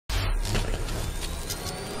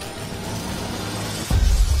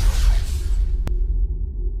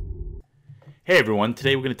Hey everyone,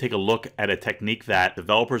 today we're going to take a look at a technique that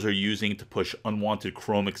developers are using to push unwanted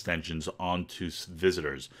Chrome extensions onto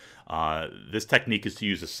visitors. This technique is to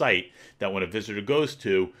use a site that when a visitor goes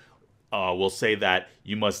to, will say that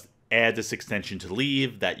you must add this extension to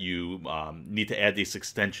leave, that you need to add this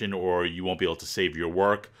extension or you won't be able to save your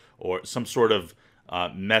work, or some sort of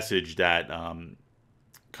message that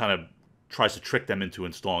kind of tries to trick them into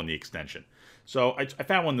installing the extension. So I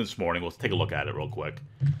found one this morning. Let's take a look at it real quick.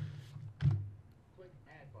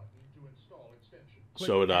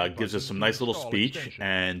 So it gives us some nice little speech,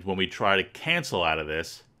 and when we try to cancel out of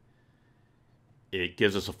this, it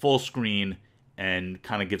gives us a full screen and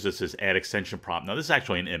kind of gives us this add extension prompt. Now this is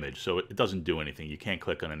actually an image, so it doesn't do anything. You can't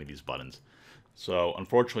click on any of these buttons. So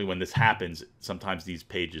unfortunately when this happens, sometimes these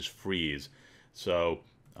pages freeze. So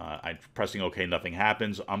I'm pressing OK, nothing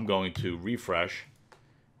happens. I'm going to refresh.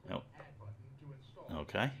 Oh.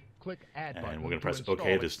 Okay. And we're going to press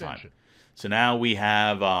OK this time. So now we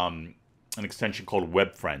have an extension called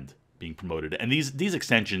WebFriend being promoted, and these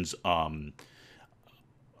extensions are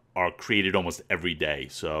created almost every day.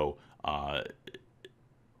 So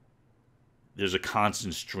there's a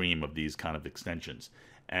constant stream of these kind of extensions,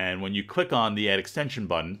 and when you click on the Add Extension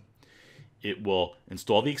button, it will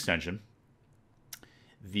install the extension.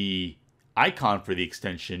 The icon for the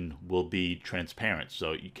extension will be transparent,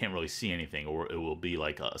 so you can't really see anything, or it will be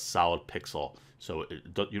like a solid pixel, so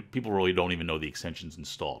people really don't even know the extension's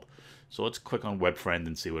installed. So let's click on WebFriend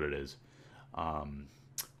and see what it is.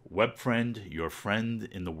 WebFriend, your friend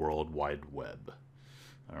in the World Wide Web.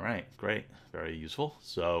 All right, great, very useful.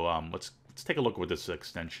 So let's take a look at what this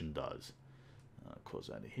extension does. Close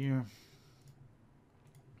out of here.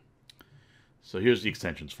 So here's the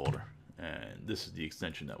extensions folder, and this is the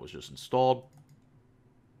extension that was just installed.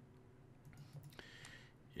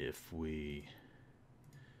 If we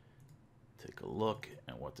take a look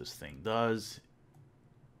at what this thing does,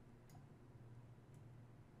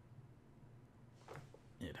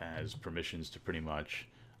 it has permissions to pretty much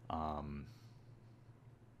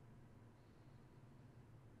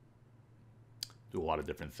do a lot of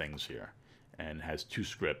different things here, and has two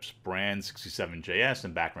scripts, brand 67JS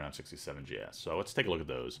and background 67JS. So let's take a look at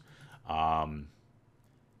those.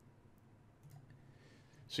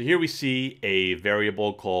 So here we see a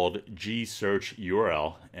variable called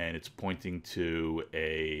gsearchURL, and it's pointing to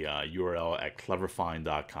a URL at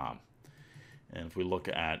cleverfind.com. And if we look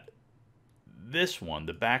at this one,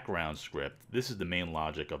 the background script, this is the main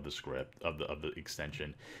logic of the script, of the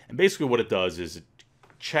extension. And basically what it does is it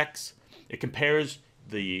compares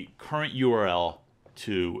the current URL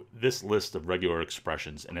to this list of regular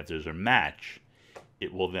expressions, and if there's a match,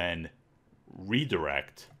 it will then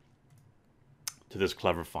redirect to this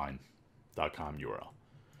cleverfind.com URL.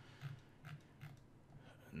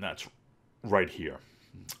 And that's right here.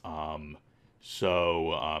 As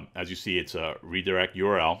you see, it's a redirect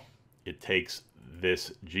URL. It takes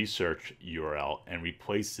this gsearch URL and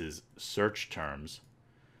replaces search terms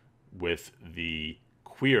with the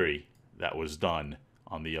query that was done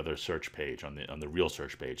on the other search page, on the real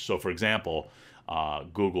search page. So for example,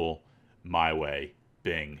 Google, MyWay,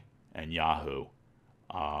 Bing, and Yahoo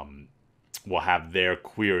will have their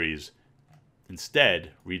queries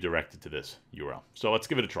instead redirected to this URL. So let's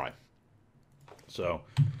give it a try. So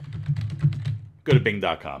go to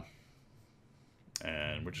bing.com.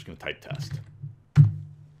 And we're just going to type test.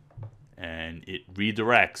 And it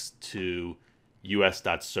redirects to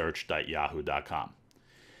us.search.yahoo.com.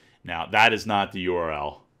 Now, that is not the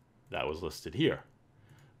URL that was listed here.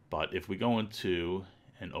 But if we go into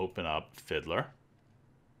and open up Fiddler,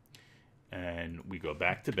 and we go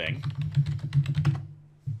back to Bing,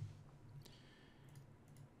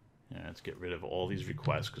 and let's get rid of all these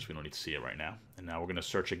requests because we don't need to see it right now. And now we're going to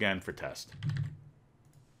search again for test.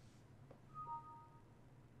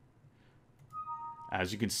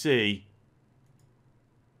 As you can see,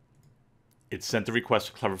 it sent the request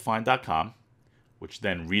to cleverfind.com, which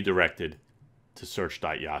then redirected to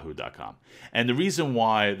search.yahoo.com. And the reason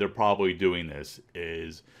why they're probably doing this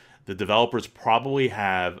is the developers probably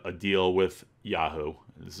have a deal with Yahoo.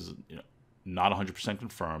 This is not 100%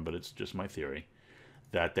 confirmed, but it's just my theory,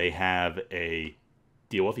 that they have a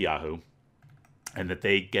deal with Yahoo and that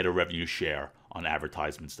they get a revenue share on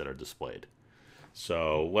advertisements that are displayed.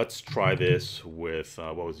 So let's try this with,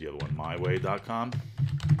 what was the other one? MyWay.com.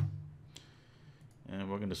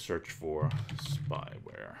 And we're going to search for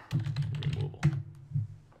spyware removal.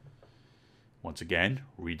 Once again,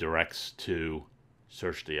 redirects to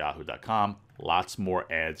search.yahoo.com. Lots more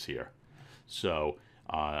ads here. So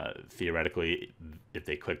theoretically, if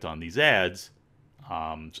they clicked on these ads,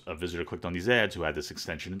 a visitor clicked on these ads who had this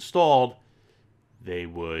extension installed, they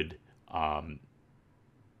would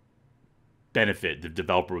benefit, the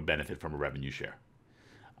developer would benefit from a revenue share.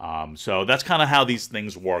 So that's kind of how these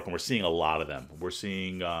things work, and we're seeing a lot of them. We're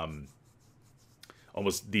seeing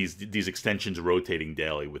almost these extensions rotating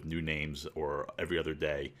daily with new names or every other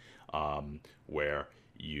day, where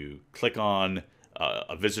you click on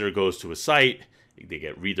a visitor goes to a site, they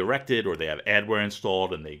get redirected, or they have adware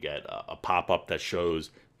installed and they get a pop-up that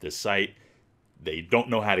shows this site. They don't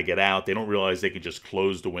know how to get out. They don't realize they can just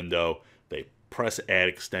close the window. They press add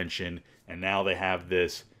extension, and now they have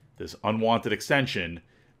this unwanted extension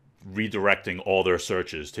redirecting all their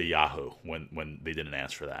searches to Yahoo when they didn't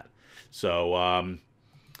ask for that. So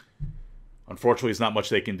unfortunately, there's not much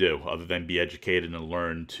they can do other than be educated and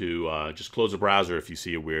learn to just close the browser if you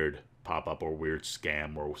see a weird pop-up or weird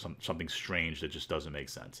scam or something strange that just doesn't make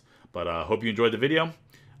sense. But hope you enjoyed the video.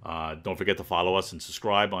 Don't forget to follow us and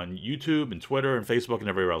subscribe on YouTube and Twitter and Facebook and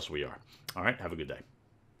everywhere else we are. All right, have a good day.